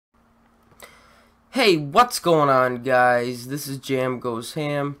Hey, what's going on, guys? This is Jam Goes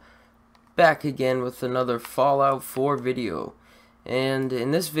Ham, back again with another Fallout 4 video. And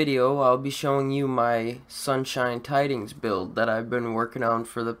in this video, I'll be showing you my Sunshine Tidings build that I've been working on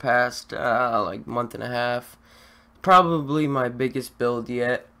for the past, like month and a half. Probably my biggest build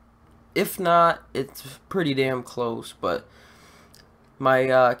yet. If not, it's pretty damn close, but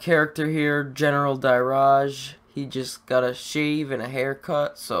my character here, General Dyraj, he just got a shave and a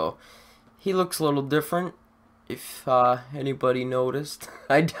haircut, so he looks a little different, if anybody noticed.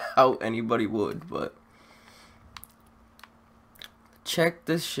 I doubt anybody would, but check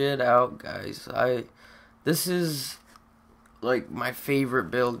this shit out, guys. This is like my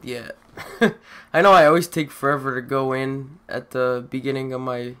favorite build yet. I know I always take forever to go in at the beginning of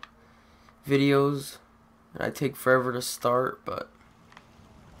my videos, and I take forever to start, but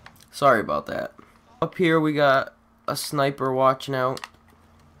sorry about that. Up here we got a sniper watching out.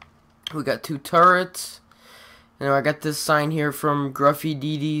 We got 2 turrets, and I got this sign here from Gruffy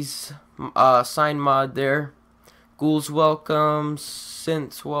DD's sign mod there. Ghouls welcome,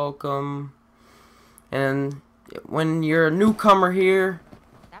 synths welcome, and when you're a newcomer here,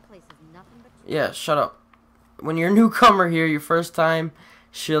 that place is nothing but yeah, shut up. When you're a newcomer here, your first time,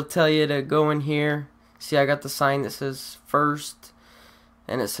 she'll tell you to go in here. See, I got the sign that says first,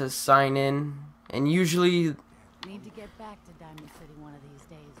 and it says sign in, and usually need to get back to Diamond City one of these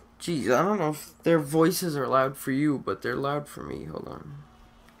days. Jeez, I don't know if their voices are loud for you, but they're loud for me. Hold on.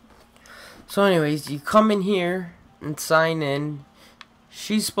 So anyways, you come in here and sign in.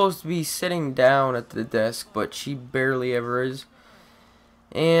 She's supposed to be sitting down at the desk, but she barely ever is.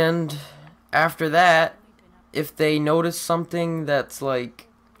 And after that, if they notice something that's like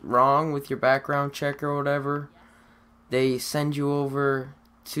wrong with your background check or whatever, they send you over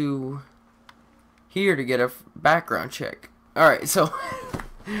to here to get a background check. Alright, so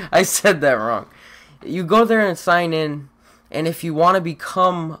I said that wrong. You go there and sign in, and if you want to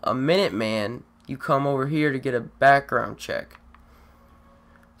become a Minuteman, you come over here to get a background check.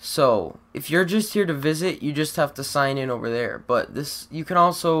 So, if you're just here to visit, you just have to sign in over there. But this, you can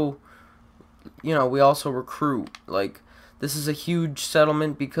also, you know, we also recruit. Like, this is a huge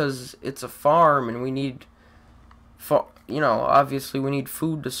settlement because it's a farm, and we need, you know, obviously we need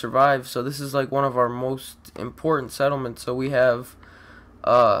food to survive. So this is like one of our most important settlements. So we have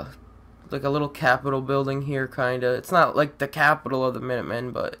like a little capitol building here, kinda. It's not like the capital of the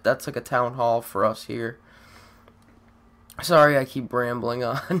Minutemen, but that's like a town hall for us here. Sorry, I keep rambling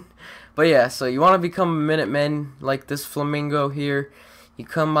on. But yeah, so you want to become a Minuteman, like this flamingo here. You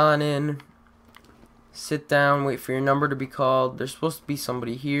come on in, sit down, wait for your number to be called. There's supposed to be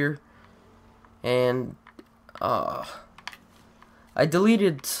somebody here, and I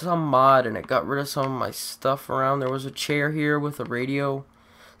deleted some mod and it got rid of some of my stuff around. There was a chair here with a radio.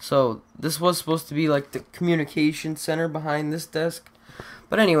 So this was supposed to be like the communication center behind this desk.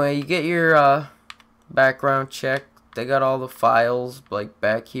 But anyway, you get your background check. They got all the files like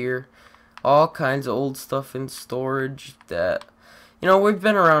back here. All kinds of old stuff in storage that, you know, we've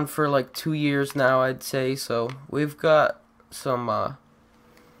been around for like 2 years now, I'd say. So we've got some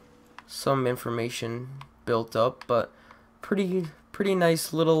information built up, but pretty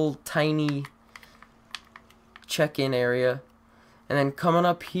nice little tiny check-in area. And then coming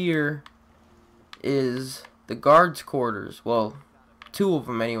up here is the guards' quarters. Well, 2 of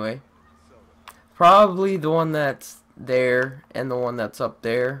them anyway. Probably the one that's there and the one that's up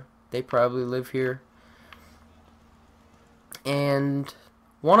there. They probably live here. And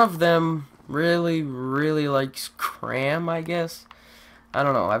one of them really likes cram, I guess. I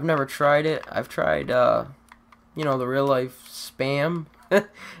don't know. I've never tried it. I've tried, you know, the real life spam.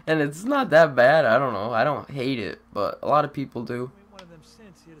 And it's not that bad. I don't know. I don't hate it, but a lot of people do.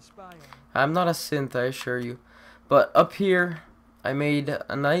 I'm not a synth, I assure you. But up here, I made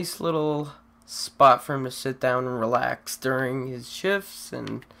a nice little spot for him to sit down and relax during his shifts.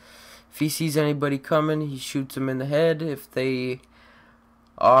 And if he sees anybody coming, he shoots them in the head if they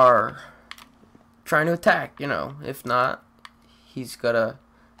are trying to attack, you know. If not, he's gotta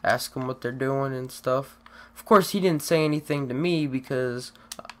ask them what they're doing and stuff. Of course, he didn't say anything to me because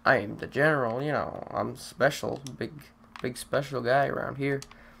I am the general, you know. I'm special, big special guy around here.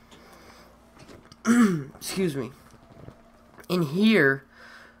 Excuse me. In here,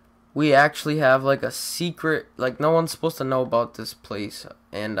 we actually have like a secret, like no one's supposed to know about this place.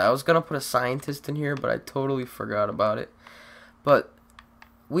 And I was gonna put a scientist in here, but I totally forgot about it. But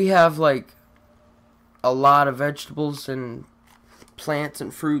we have like a lot of vegetables and plants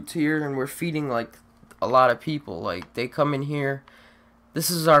and fruits here, and we're feeding like a lot of people. Like, they come in here. This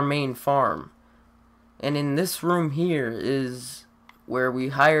is our main farm. And in this room here is where we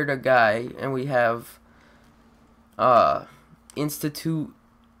hired a guy and we have Institute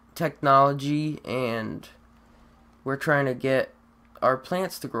technology, and we're trying to get our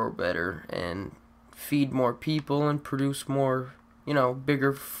plants to grow better and feed more people and produce more, you know,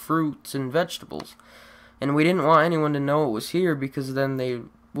 bigger fruits and vegetables. And we didn't want anyone to know it was here because then they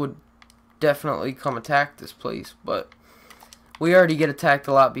would definitely come attack this place. But we already get attacked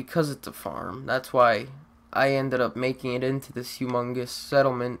a lot because it's a farm. That's why I ended up making it into this humongous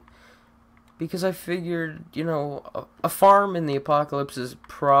settlement, because I figured, you know, a farm in the apocalypse is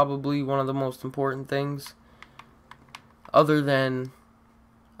probably one of the most important things, other than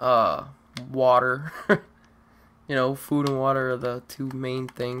water. You know, food and water are the two main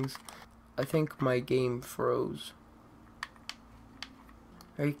things. I think my game froze.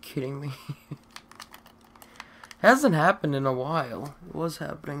 Are you kidding me? Hasn't happened in a while. It was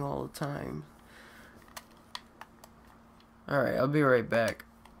happening all the time. Alright, I'll be right back.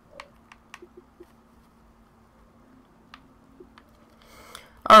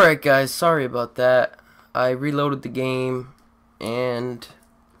 Alright guys, sorry about that. I reloaded the game, and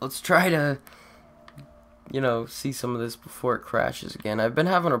let's try to, you know, see some of this before it crashes again. I've been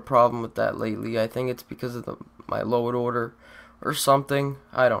having a problem with that lately. I think it's because of my load order or something.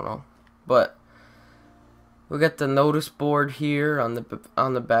 I don't know. But we got the notice board here on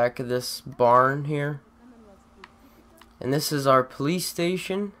the back of this barn here. And this is our police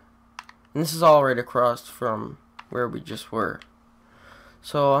station. And this is all right across from where we just were.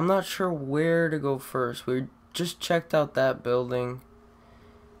 So I'm not sure where to go first. We just checked out that building.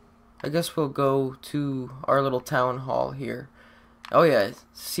 I guess we'll go to our little town hall here. Oh yeah,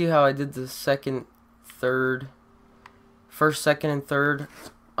 see how I did the first, second, and third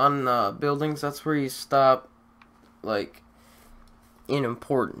on buildings? That's where you stop, like, in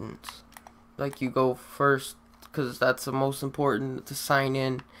importance. Like, you go first because that's the most important to sign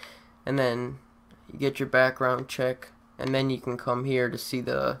in, and then you get your background check, and then you can come here to see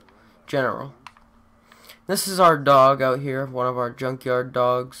the general. This is our dog out here, one of our junkyard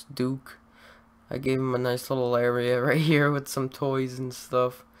dogs, Duke. I gave him a nice little area right here with some toys and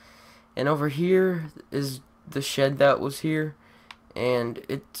stuff. And over here is the shed that was here, and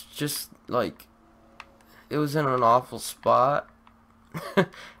it's just like, it was in an awful spot.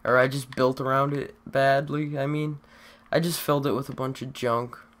 Or I just built around it badly. I mean, I just filled it with a bunch of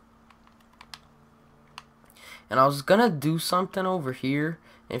junk. And I was gonna do something over here.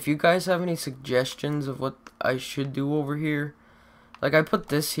 If you guys have any suggestions of what I should do over here, like I put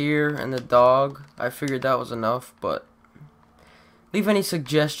this here and the dog, I figured that was enough, but leave any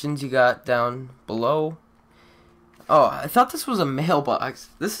suggestions you got down below. Oh, I thought this was a mailbox.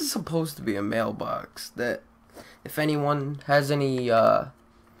 This is supposed to be a mailbox that if anyone has any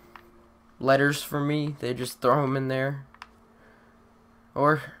letters for me, they just throw them in there.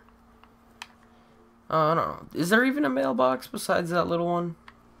 Or I don't know. Is there even a mailbox besides that little one?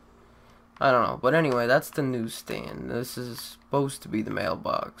 I don't know. But anyway, that's the newsstand. This is supposed to be the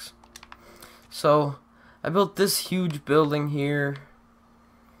mailbox. So, I built this huge building here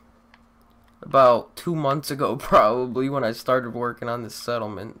about 2 months ago, probably, when I started working on this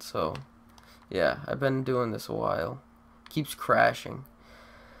settlement. So, yeah, I've been doing this a while. Keeps crashing.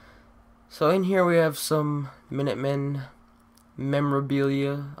 So, in here we have some Minutemen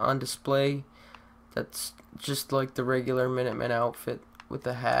memorabilia on display. That's just like the regular Minutemen outfit with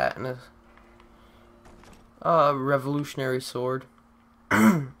a hat and a revolutionary sword.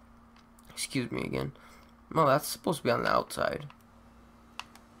 Excuse me again. No, that's supposed to be on the outside.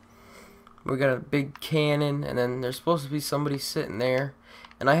 We got a big cannon, and then there's supposed to be somebody sitting there.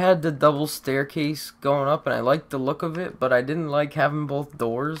 And I had the double staircase going up, and I liked the look of it, but I didn't like having both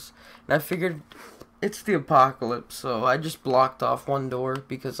doors. And I figured it's the apocalypse, so I just blocked off one door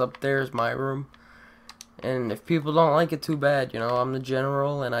because up there is my room. And if people don't like it, too bad, you know, I'm the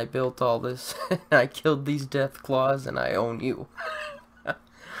general and I built all this. I killed these death claws and I own you.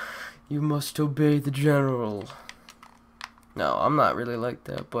 You must obey the general. No, I'm not really like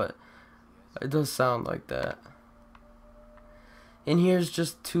that, but it does sound like that. And here's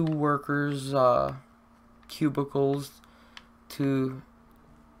just two workers' cubicles to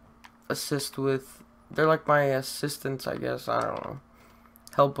assist with. They're like my assistants, I guess, I don't know.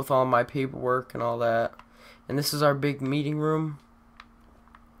 Help with all my paperwork and all that. And this is our big meeting room.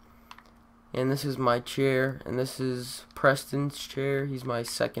 And this is my chair. And this is Preston's chair. He's my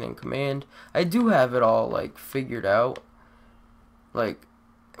second in command. I do have it all, like, figured out. Like,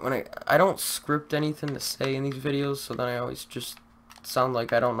 when I don't script anything to say in these videos, so then I always just sound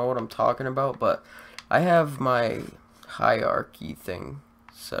like I don't know what I'm talking about. But I have my hierarchy thing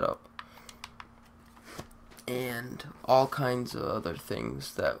set up. and all kinds of other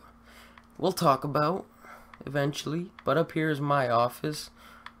things that we'll talk about eventually. But up here is my office,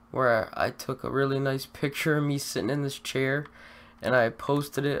 where I took a really nice picture of me sitting in this chair, and I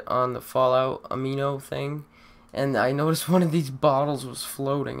posted it on the Fallout Amino thing, and I noticed one of these bottles was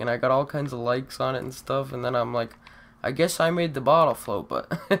floating, and I got all kinds of likes on it and stuff, and then I'm like, I guess I made the bottle float.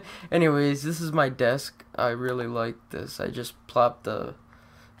 But anyways, this is my desk. I really like this. I just plopped the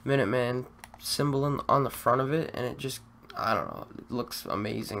Minuteman symbol on the front of it, and it just, I don't know, it looks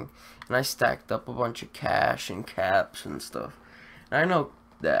amazing. And I stacked up a bunch of cash and caps and stuff. And I know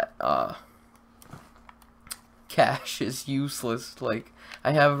that cash is useless. Like,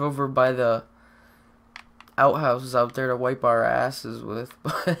 I have it over by the outhouses out there to wipe our asses with,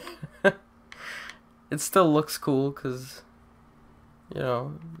 but it still looks cool because, you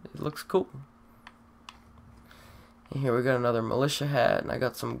know, it looks cool. And here we got another militia hat, and I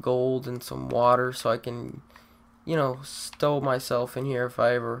got some gold and some water so I can, you know, stow myself in here if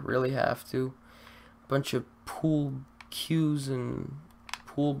I ever really have to. Bunch of pool cues and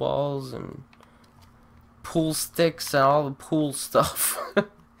pool balls and pool sticks and all the pool stuff.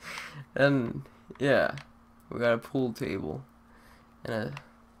 And yeah, we got a pool table and a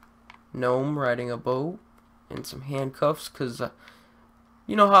gnome riding a boat and some handcuffs, because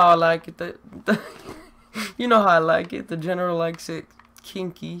you know how I like it. You know how I like it. The general likes it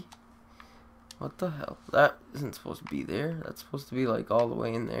kinky. What the hell? That isn't supposed to be there. That's supposed to be like all the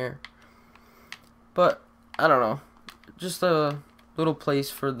way in there. But I don't know. Just a little place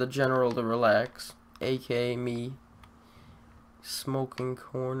for the general to relax, aka me. Smoking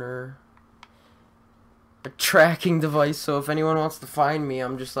corner. A tracking device, so if anyone wants to find me,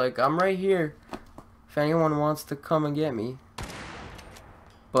 I'm just like, I'm right here. If anyone wants to come and get me.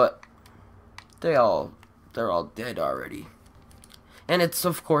 But they're all dead already. And it's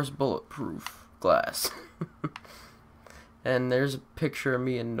of course bulletproof glass. And there's a picture of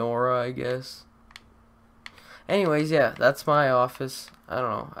me and Nora, I guess. Anyways, yeah, that's my office. I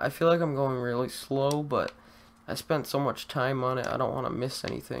don't know. I feel like I'm going really slow, but I spent so much time on it, I don't want to miss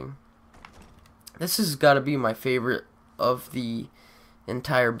anything. This has got to be my favorite of the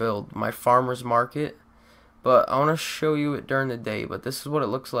entire build, my farmer's market. But I want to show you it during the day, but this is what it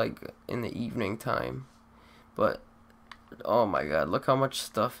looks like in the evening time. But oh my god, look how much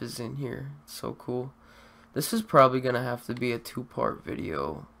stuff is in here. It's so cool. This is probably going to have to be a 2-part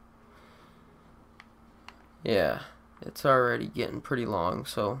video. Yeah, it's already getting pretty long,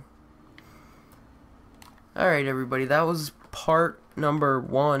 so. Alright everybody, that was part number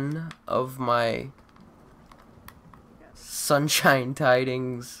 1 of my Sunshine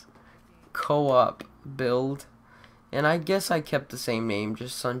Tidings Co-Op build. And I guess I kept the same name,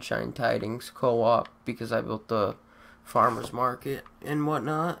 just Sunshine Tidings Co-Op, because I built the farmer's market and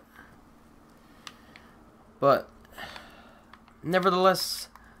whatnot. But nevertheless,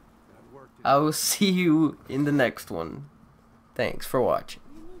 I will see you in the next one. Thanks for watching.